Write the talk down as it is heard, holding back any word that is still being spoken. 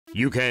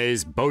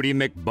UK's Boaty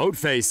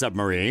McBoatface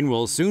submarine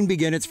will soon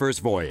begin its first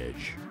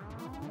voyage.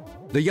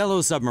 The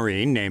yellow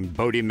submarine, named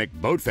Boaty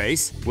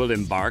McBoatface, will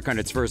embark on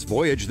its first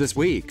voyage this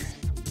week.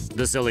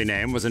 The silly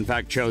name was in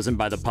fact chosen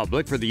by the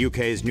public for the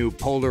UK's new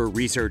polar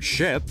research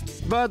ship,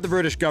 but the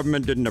British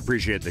government didn't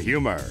appreciate the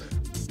humor.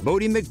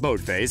 Boaty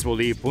McBoatface will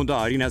leave Punta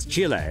Arenas,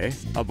 Chile,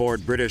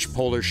 aboard British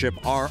polar ship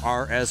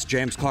RRS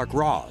James Clark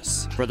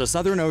Ross for the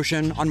Southern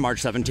Ocean on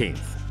March 17th.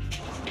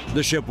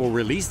 The ship will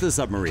release the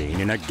submarine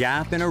in a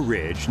gap in a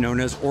ridge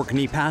known as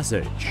Orkney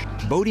Passage.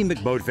 Boaty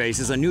McBoatface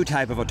is a new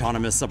type of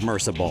autonomous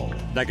submersible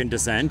that can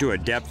descend to a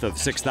depth of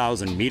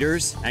 6,000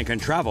 meters and can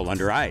travel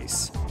under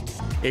ice.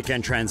 It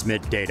can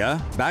transmit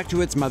data back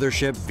to its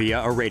mothership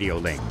via a radio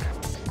link.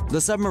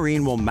 The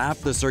submarine will map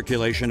the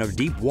circulation of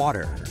deep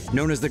water,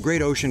 known as the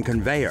Great Ocean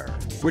Conveyor,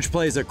 which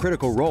plays a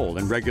critical role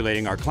in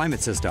regulating our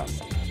climate system.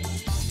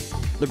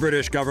 The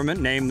British government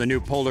named the new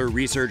polar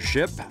research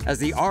ship as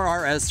the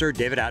RRS Sir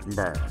David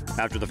Attenborough,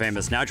 after the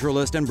famous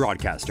naturalist and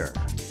broadcaster.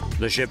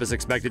 The ship is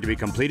expected to be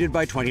completed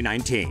by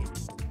 2019.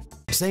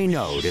 Say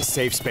no to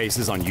safe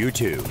spaces on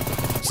YouTube.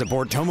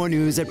 Support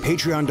TomoNews at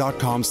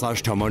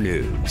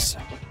patreon.com/TomoNews.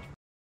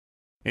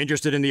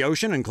 Interested in the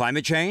ocean and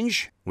climate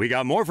change? We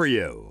got more for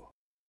you.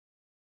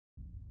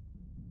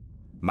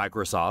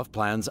 Microsoft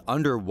plans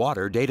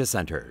underwater data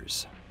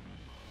centers.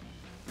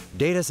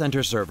 Data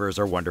center servers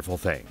are wonderful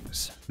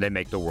things. They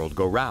make the world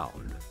go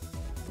round.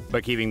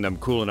 But keeping them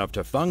cool enough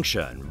to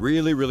function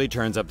really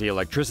turns up the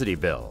electricity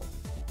bill.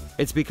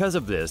 It's because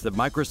of this that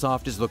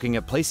Microsoft is looking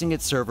at placing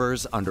its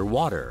servers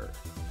underwater.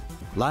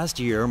 Last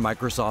year,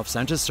 Microsoft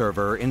sent a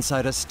server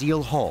inside a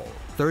steel hull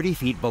 30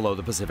 feet below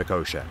the Pacific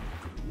Ocean.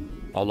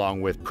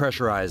 Along with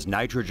pressurized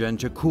nitrogen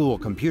to cool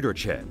computer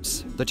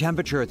chips, the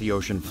temperature at the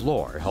ocean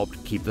floor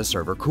helped keep the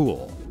server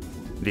cool.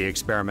 The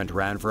experiment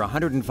ran for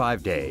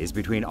 105 days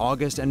between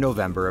August and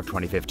November of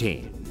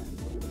 2015.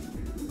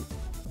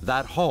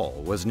 That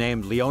hull was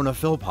named Leona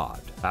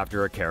Philpott,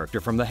 after a character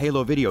from the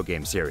Halo video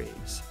game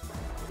series.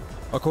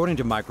 According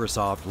to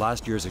Microsoft,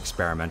 last year's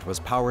experiment was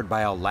powered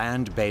by a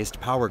land-based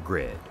power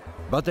grid,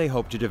 but they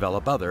hope to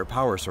develop other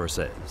power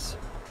sources.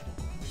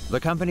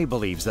 The company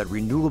believes that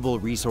renewable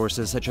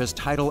resources such as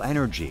tidal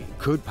energy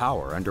could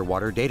power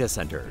underwater data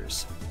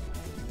centers.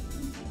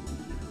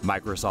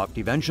 Microsoft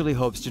eventually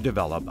hopes to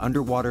develop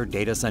underwater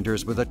data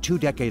centers with a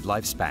 2-decade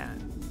lifespan,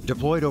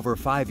 deployed over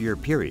 5-year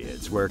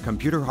periods where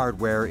computer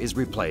hardware is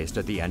replaced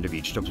at the end of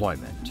each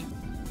deployment.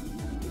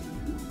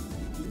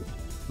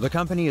 The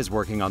company is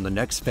working on the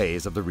next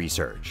phase of the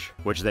research,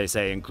 which they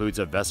say includes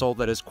a vessel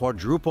that is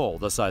quadruple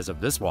the size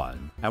of this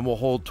one and will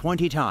hold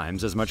 20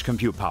 times as much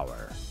compute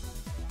power.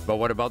 But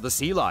what about the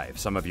sea life,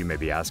 some of you may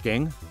be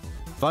asking?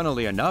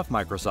 Funnily enough,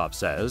 Microsoft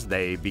says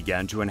they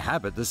began to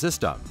inhabit the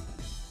system.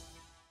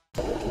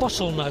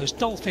 Bottlenose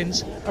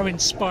dolphins are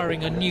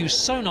inspiring a new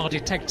sonar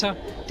detector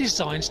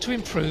designed to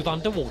improve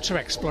underwater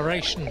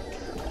exploration.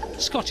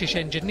 Scottish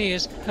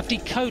engineers have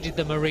decoded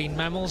the marine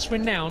mammal's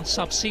renowned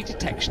subsea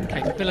detection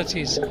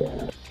capabilities.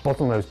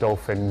 Bottlenose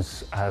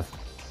dolphins have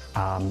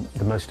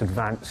the most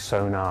advanced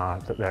sonar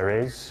that there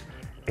is.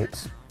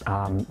 It's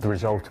the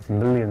result of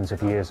millions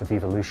of years of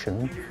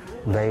evolution.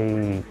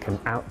 They can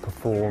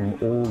outperform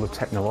all the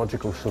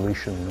technological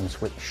solutions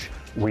which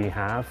we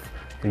have.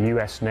 The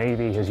US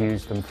Navy has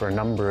used them for a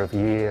number of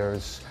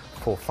years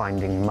for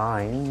finding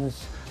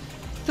mines.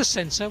 The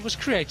sensor was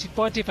created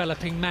by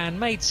developing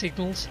man-made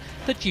signals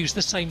that use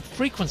the same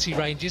frequency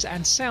ranges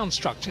and sound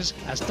structures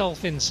as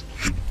dolphins.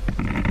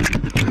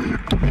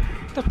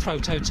 The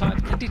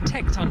prototype can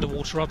detect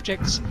underwater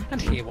objects and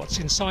hear what's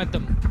inside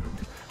them.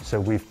 So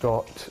we've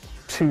got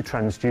 2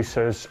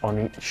 transducers on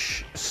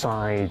each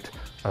side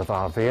of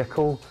our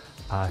vehicle,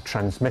 a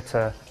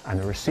transmitter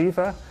and a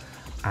receiver,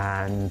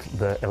 and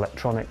the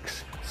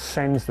electronics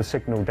sends the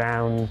signal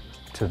down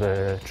to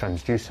the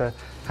transducer.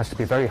 It has to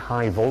be a very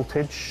high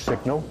voltage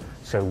signal,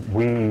 so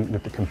we,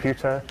 with the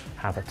computer,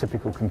 have a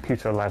typical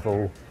computer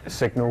level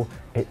signal.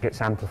 It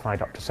gets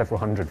amplified up to several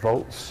hundred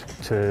volts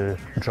to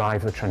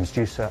drive the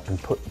transducer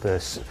and put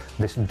this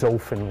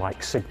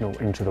dolphin-like signal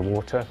into the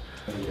water.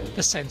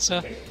 The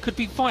sensor could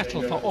be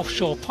vital for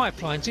offshore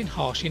pipelines in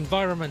harsh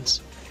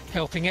environments,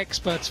 helping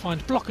experts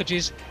find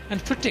blockages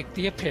and predict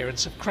the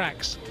appearance of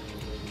cracks.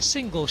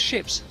 Single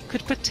ships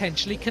could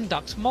potentially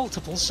conduct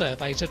multiple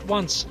surveys at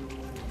once.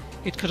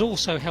 It could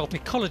also help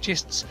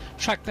ecologists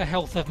track the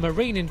health of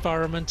marine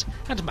environment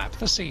and map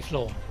the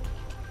seafloor.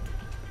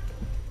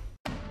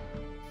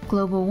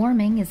 Global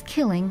warming is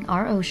killing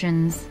our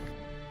oceans.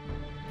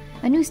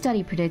 A new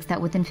study predicts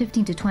that within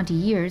 15 to 20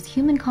 years,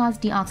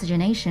 human-caused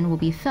deoxygenation will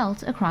be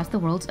felt across the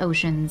world's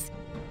oceans.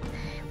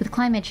 With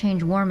climate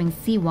change warming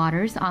sea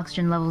waters,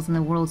 oxygen levels in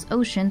the world's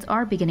oceans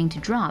are beginning to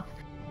drop.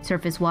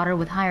 Surface water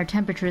with higher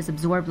temperatures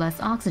absorb less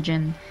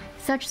oxygen.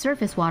 Such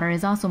surface water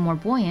is also more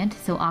buoyant,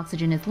 so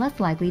oxygen is less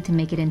likely to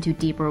make it into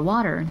deeper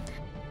water.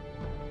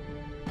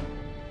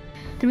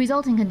 The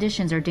resulting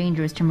conditions are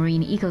dangerous to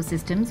marine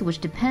ecosystems,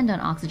 which depend on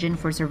oxygen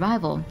for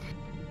survival.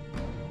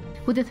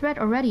 With the threat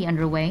already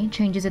underway,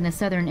 changes in the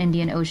southern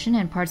Indian Ocean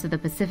and parts of the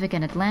Pacific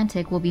and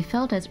Atlantic will be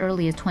felt as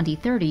early as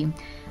 2030.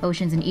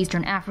 Oceans in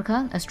eastern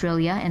Africa,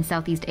 Australia, and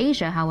Southeast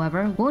Asia,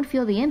 however, won't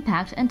feel the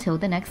impact until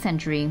the next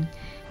century.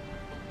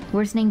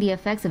 Worsening the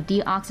effects of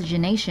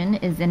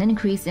deoxygenation is an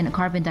increase in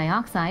carbon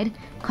dioxide,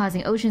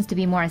 causing oceans to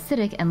be more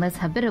acidic and less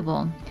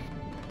habitable.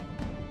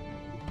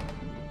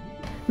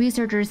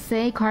 Researchers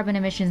say carbon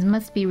emissions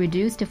must be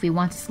reduced if we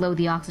want to slow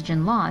the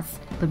oxygen loss,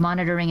 but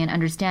monitoring and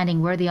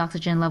understanding where the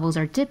oxygen levels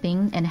are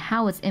dipping and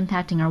how it's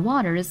impacting our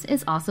waters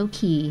is also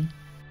key.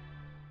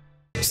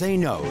 Say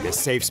no to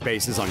safe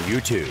spaces on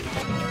YouTube.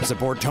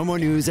 Support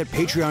TomoNews at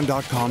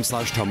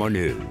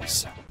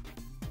patreon.com/TomoNews.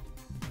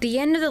 The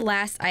end of the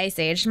last ice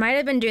age might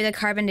have been due to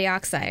carbon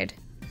dioxide.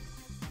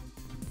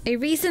 A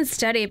recent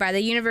study by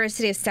the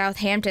University of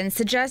Southampton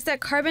suggests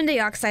that carbon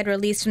dioxide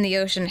released from the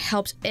ocean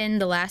helped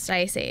end the last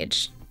ice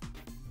age.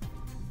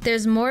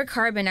 There's more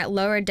carbon at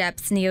lower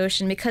depths in the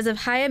ocean because of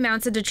high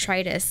amounts of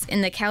detritus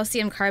in the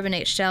calcium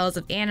carbonate shells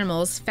of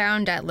animals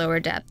found at lower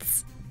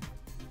depths.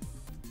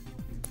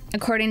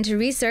 According to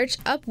research,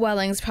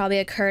 upwellings probably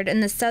occurred in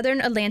the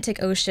southern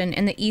Atlantic Ocean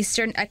and the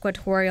eastern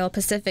equatorial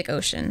Pacific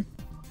Ocean.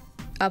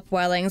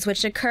 Upwellings,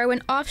 which occur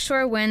when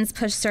offshore winds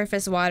push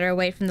surface water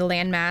away from the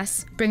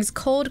landmass, brings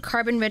cold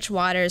carbon-rich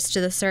waters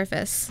to the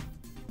surface.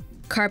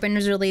 Carbon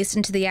is released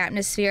into the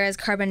atmosphere as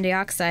carbon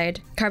dioxide.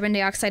 Carbon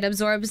dioxide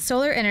absorbs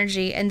solar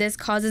energy, and this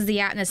causes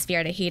the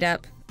atmosphere to heat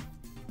up.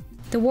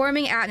 The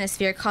warming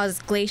atmosphere causes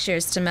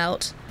glaciers to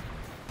melt.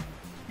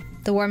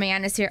 The warming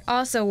atmosphere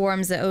also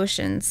warms the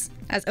oceans.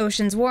 As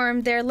oceans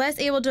warm, they are less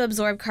able to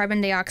absorb carbon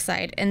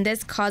dioxide, and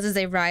this causes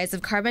a rise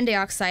of carbon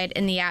dioxide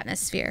in the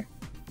atmosphere.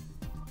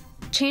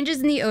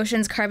 Changes in the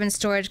ocean's carbon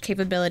storage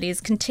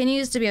capabilities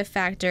continues to be a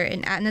factor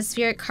in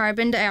atmospheric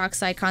carbon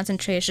dioxide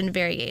concentration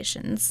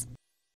variations.